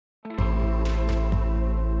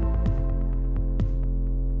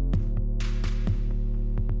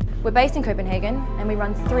We're based in Copenhagen and we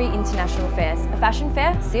run 3 international fairs, a fashion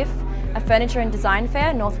fair, Ciff, a furniture and design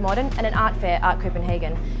fair, North Modern, and an art fair, Art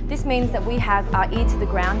Copenhagen. This means that we have our ear to the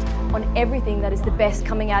ground on everything that is the best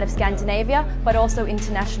coming out of Scandinavia, but also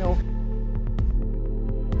international.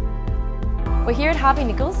 We're here at Harvey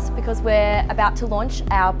Nichols because we're about to launch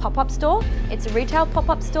our pop-up store. It's a retail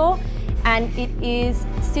pop-up store and it is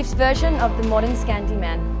Ciff's version of the modern Scandi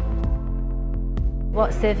man.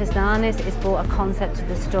 What Ciff has done is brought a concept to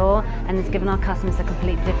the store and it's given our customers a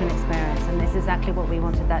completely different experience, and this is exactly what we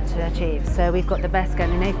wanted that to achieve. So we've got the best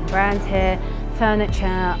Scandinavian brands here,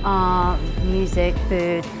 furniture, art, music,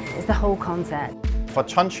 food, it's the whole concept. For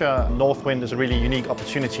Tonsure, Northwind is a really unique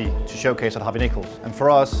opportunity to showcase at Harvey Nichols. And for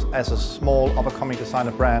us, as a small up-and-coming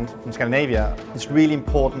designer brand from Scandinavia, it's really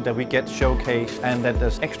important that we get showcased and that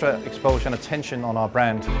there's extra exposure and attention on our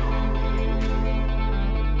brand.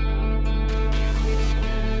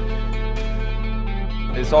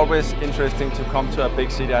 It's always interesting to come to a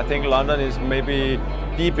big city. I think London is maybe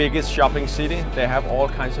the biggest shopping city. They have all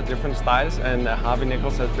kinds of different styles, and Harvey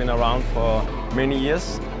Nichols has been around for many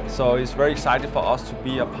years. So it's very exciting for us to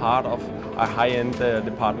be a part of a high-end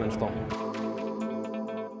department store.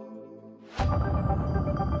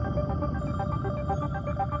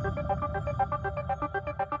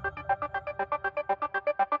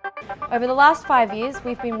 Over the last 5 years,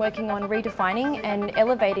 we've been working on redefining and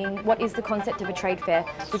elevating what is the concept of a trade fair.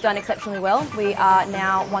 We've done exceptionally well. We are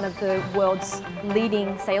now one of the world's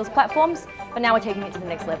leading sales platforms, but now we're taking it to the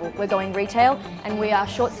next level. We're going retail and we are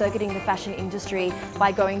short-circuiting the fashion industry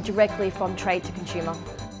by going directly from trade to consumer.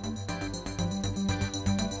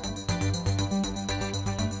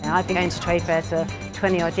 I've been going to trade fairs for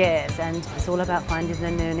 20 odd years and it's all about finding the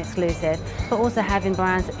new and exclusive, but also having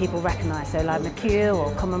brands that people recognise, so like McHugh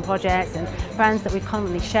or Common Projects, and brands that we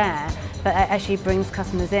commonly share, but it actually brings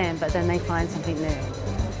customers in, but then they find something new.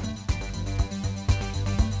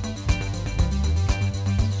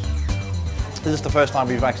 This is the first time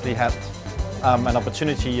we've actually had an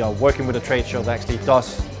opportunity of working with a trade show that actually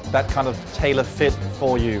does that kind of tailor fit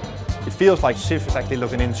for you. It feels like Ciff is actually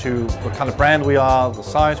looking into what kind of brand we are, the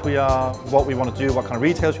size we are, what we want to do, what kind of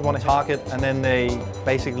retailers we want to target, and then they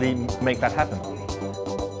basically make that happen.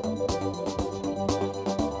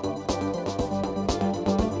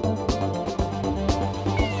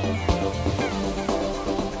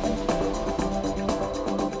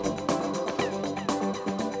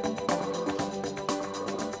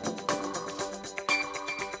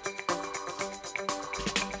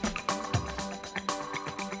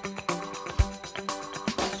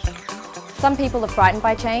 Some people are frightened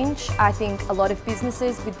by change. I think a lot of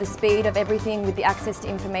businesses, with the speed of everything, with the access to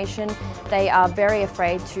information, they are very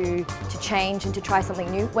afraid to change and to try something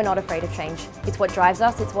new. We're not afraid of change. It's what drives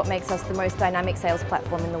us, it's what makes us the most dynamic sales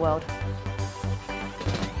platform in the world.